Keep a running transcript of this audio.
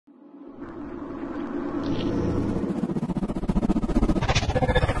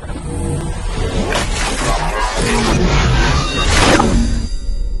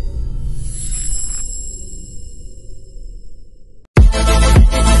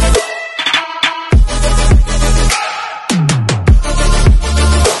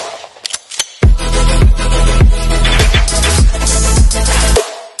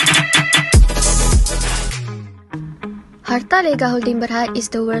Hartalega Holding Berhad is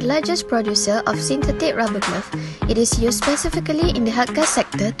the world's largest producer of synthetic rubber glove. It is used specifically in the healthcare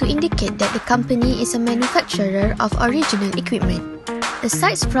sector to indicate that the company is a manufacturer of original equipment.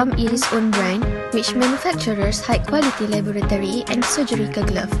 Aside from its own brand, which manufactures high-quality laboratory and surgical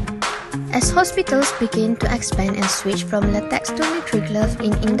glove. As hospitals begin to expand and switch from latex to nitrile glove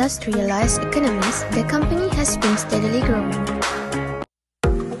in industrialized economies, the company has been steadily growing.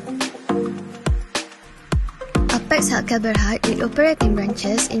 Apex Healthcare Berhad, with operating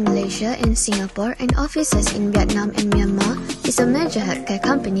branches in Malaysia and Singapore and offices in Vietnam and Myanmar, is a major healthcare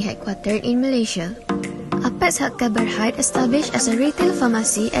company headquartered in Malaysia. Apex Healthcare Berhad established as a retail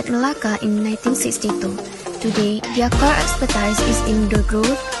pharmacy at Melaka in 1962. Today, their core expertise is in the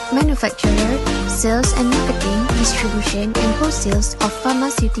growth, manufacture, sales and marketing, distribution and wholesales of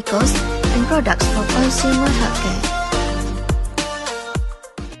pharmaceuticals and products for consumer healthcare.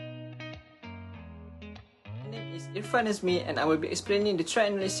 Irfan Nazmi, and I will be explaining the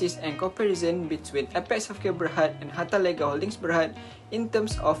trend analysis and comparison between Apex Healthcare Berhad and Hartalega Holdings Berhad in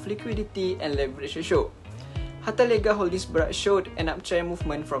terms of liquidity and leverage ratio. Hartalega Holdings Berhad showed an uptrend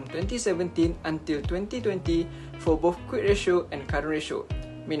movement from 2017 until 2020 for both quick ratio and current ratio.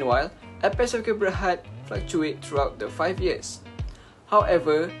 Meanwhile, Apex Healthcare Berhad fluctuate throughout the 5 years.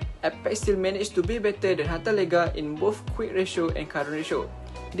 However, Apex still managed to be better than Hartalega in both quick ratio and current ratio.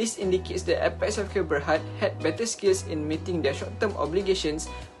 This indicates that Apex Healthcare Berhad had better skills in meeting their short-term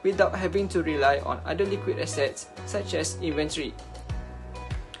obligations without having to rely on other liquid assets such as inventory.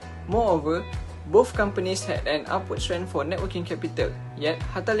 Moreover, both companies had an upward trend for net working capital, yet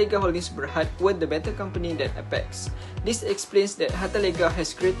Hartalega Holdings Berhad were the better company than Apex. This explains that Hartalega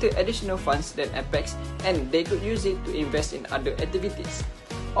has greater additional funds than Apex and they could use it to invest in other activities.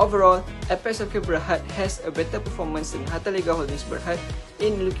 Overall, Apex Healthcare Berhad has a better performance than Hartalega Holdings Berhad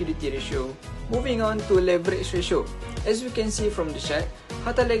in liquidity ratio. Moving on to leverage ratio. As we can see from the chart,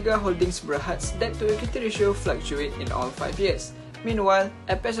 Hartalega Holdings Berhad's debt to equity ratio fluctuate in all 5 years. Meanwhile,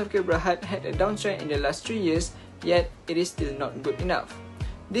 Apex Healthcare Berhad had a downtrend in the last 3 years, yet it is still not good enough.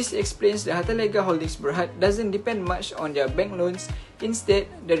 This explains that Hartalega Holdings Berhad doesn't depend much on their bank loans,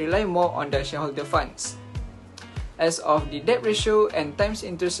 instead they rely more on their shareholder funds. As of the debt ratio and times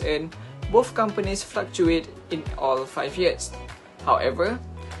interest earned, both companies fluctuate in all 5 years. However,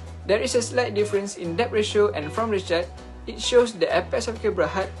 there is a slight difference in debt ratio, and from the chart, it shows that Apex Healthcare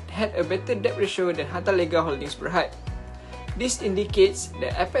Berhad had a better debt ratio than Hartalega Holdings Berhad. This indicates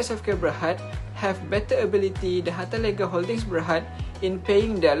that Apex Healthcare Berhad have better ability than Hartalega Holdings Berhad in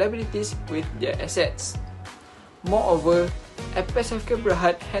paying their liabilities with their assets. Moreover, Apex Healthcare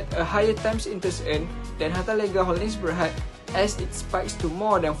Berhad had a higher times interest earned than Hartalega Holdings Berhad, as it spikes to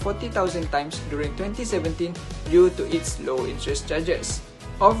more than 40,000 times during 2017 due to its low interest charges.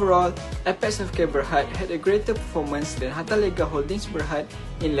 Overall, Apex Healthcare Berhad had a greater performance than Hartalega Holdings Berhad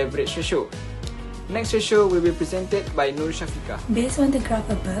in leverage ratio. Next ratio will be presented by Syafiqah. Based on the graph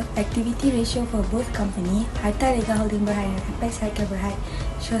above, activity ratio for both company, Hartalega Holding Berhad and Apex Healthcare Berhad,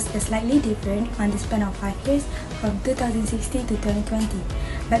 shows a slightly different on the span of 5 years from 2016 to 2020.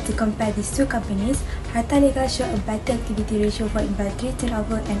 But to compare these two companies, Hartalega showed a better activity ratio for inventory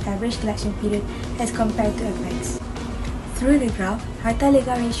turnover and average collection period as compared to Apex. Through the graph,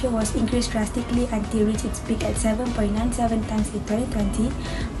 Hartalega ratio was increased drastically until reached its peak at 7.97 times in 2020,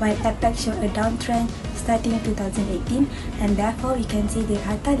 while Apex showed a downtrend starting in 2018, and therefore we can say that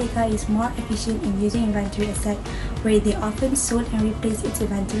Hartalega is more efficient in using inventory asset, where they often sold and replaced its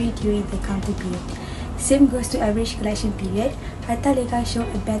inventory during the accounting period. Same goes to average collection period. Hartalega showed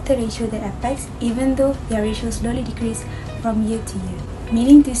a better ratio than Apex, even though their ratio slowly decreased from year to year.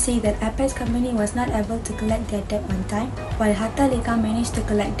 Meaning to say that Apex company was not able to collect their debt on time, while Hartalega managed to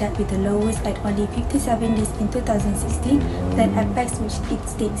collect debt with the lowest at only 57 days in 2016, then Apex which it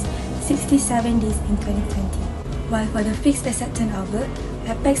states 67 days in 2020. While for the fixed asset turnover,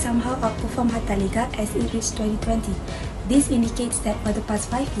 Apex somehow outperformed Hartalega as it reached 2020. This indicates that for the past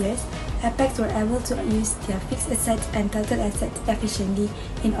 5 years, Apex were able to use their fixed assets and total assets efficiently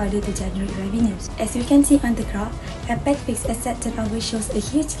in order to generate revenues. As you can see on the graph, Apex fixed asset turnover shows a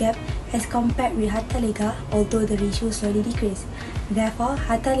huge gap as compared with Hartalega, although the ratio slowly decreased. Therefore,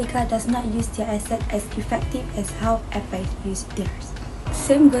 Hartalega does not use their asset as effective as how Apex used theirs.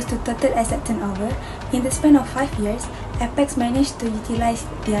 Same goes to total asset turnover. In the span of 5 years, Apex managed to utilize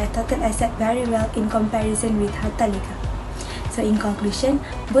their total asset very well in comparison with Hartalega. So in conclusion,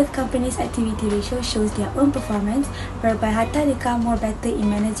 both companies' activity ratio shows their own performance, whereby Hartalega more better in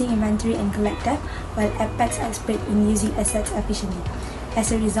managing inventory and collect debt, while Apex expert in using assets efficiently.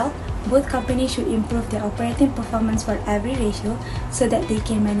 As a result, both companies should improve their operating performance for every ratio so that they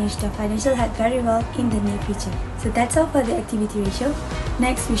can manage their financial health very well in the near future. So that's all for the activity ratio.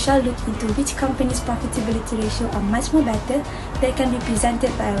 Next, we shall look into which company's profitability ratio are much more better that can be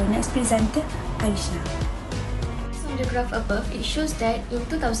presented by our next presenter, Arisya. On the graph above, it shows that in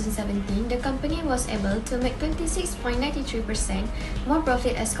 2017, the company was able to make 26.93% more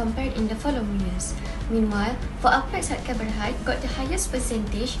profit as compared in the following years. Meanwhile, for Apex Healthcare Berhad got the highest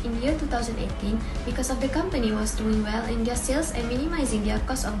percentage in year 2018 because of the company was doing well in their sales and minimizing their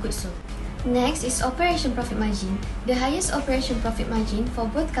cost of goods sold. Next is operation profit margin. The highest operation profit margin for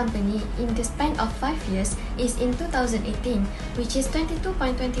both companies in the span of 5 years is in 2018, which is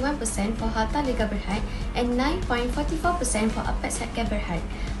 22.21% for Hartalega Berhad and 9.44% for Apex Healthcare Berhad.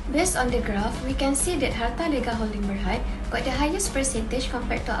 Based on the graph, we can see that Hartalega Holding Berhad got the highest percentage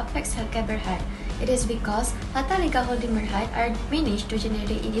compared to Apex Healthcare Berhad. It is because Hartalega Holding Berhad are managed to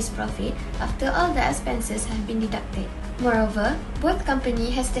generate its profit after all the expenses have been deducted. Moreover, both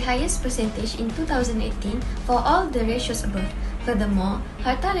companies has the highest percentage in 2018 for all the ratios above. Furthermore,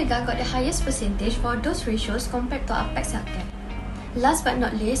 Hartalega got the highest percentage for those ratios compared to Apex Healthcare. Last but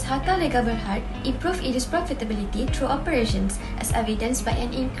not least, Hartalega Berhad improved its profitability through operations as evidenced by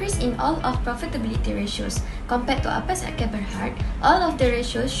an increase in all of profitability ratios. Compared to Apex Healthcare Berhad, all of the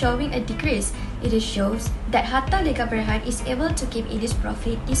ratios showing a decrease. It shows that Hartalega Berhad is able to keep its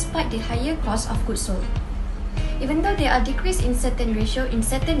profit despite the higher cost of goods sold. Even though there are decrease in certain ratio in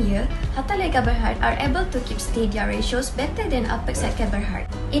certain year, Hartalega Berhad are able to keep steady their ratios better than Apex Healthcare Berhad.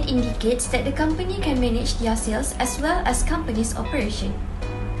 It indicates that the company can manage their sales as well as company's operation.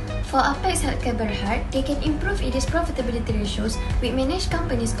 For Apex Healthcare Berhad, they can improve its profitability ratios with managed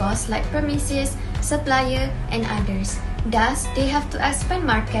company's costs like premises, supplier, and others. Thus, they have to expand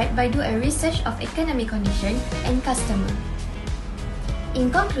market by do a research of economic condition and customer. In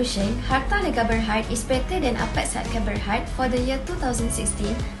conclusion, Hartalega Berhad is better than Apex Healthcare Berhad for the year 2016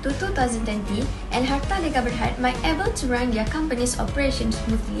 to 2020, and Hartalega Berhad might able to run their company's operations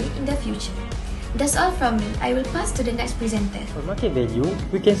smoothly in the future. That's all from me. I will pass to the next presenter. For market value,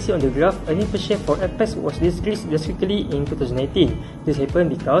 we can see on the graph earning per share for Apex was decreased drastically in 2018. This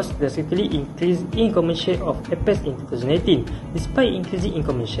happened because drastically increase in common share of Apex in 2018. Despite increasing in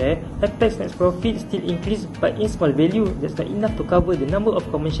common share, Apex net profit still increased, but in small value that's not enough to cover the number of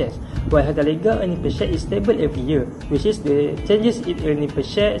common shares. While Hartalega earning per share is stable every year, which is the changes in earning per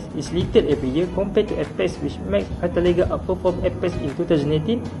share is little every year compared to Apex, which makes Hartalega outperform Apex in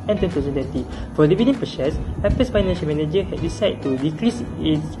 2018 and 2020. For dividend per shares, Apex financial manager had decided to decrease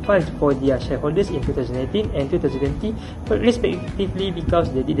its funds for their shareholders in 2019 and 2020, respectively, because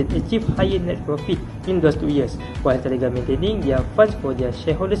they didn't achieve higher net profit in those 2 years, while Hartalega maintaining their funds for their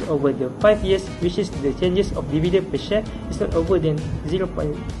shareholders over the 5 years, which is the changes of dividend per share is not over than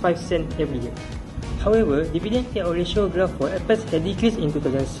 0.5 cent every year. However, dividend payout ratio graph for Apex had decreased in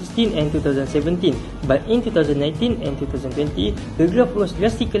 2016 and 2017, but in 2019 and 2020, the graph rose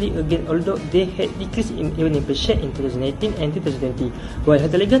drastically again, although they had decreased in earning per share in 2019 and 2020, while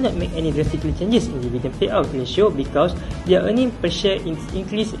Hartalega not make any drastic changes in dividend payout ratio because their earning per share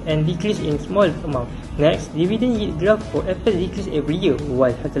increased and decreased in small amount. Next, dividend yield graph for Apex decreased every year,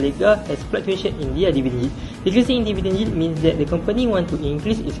 while Hartalega has fluctuation in their dividend yield. Decreasing in dividend yield means that the company want to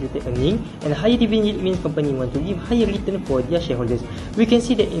increase its retained earning, and higher dividend yield means company want to give higher return for their shareholders. We can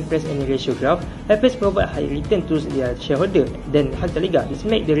see that in price earning ratio graph, Apex provide higher return to their shareholder than Hartalega. This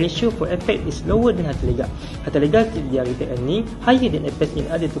make the ratio for Apex is lower than Hartalega. Hartalega keep their retained earning higher than Apex in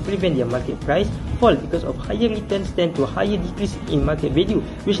order to prevent their market price fall because of higher returns tend to higher decrease in market value,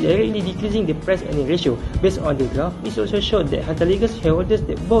 which directly decreasing the price earning ratio. Based on the graph, it also showed that Hartalega's shareholders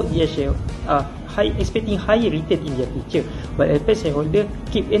that bought their share are expecting higher return in their future, while Apex shareholder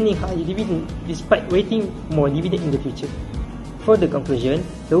keep earning higher dividend despite waiting more dividend in the future. For the conclusion,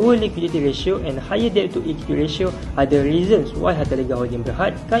 lower liquidity ratio and higher debt to equity ratio are the reasons why Hartalega Holding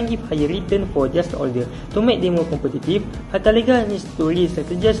Berhad can't give higher return for their stockholder. To make them more competitive, Hartalega needs to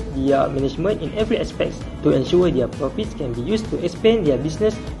re-strategize their management in every aspect to ensure their profits can be used to expand their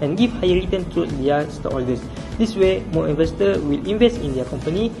business and give higher return to their stockholders. This way, more investors will invest in their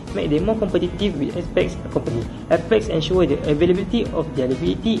company, make them more competitive with Apex company. Apex ensure the availability of their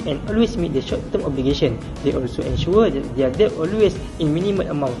liquidity and always meet the short-term obligation. They also ensure that their debt always in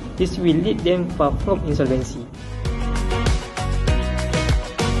minimal amount. This will lead them far from insolvency.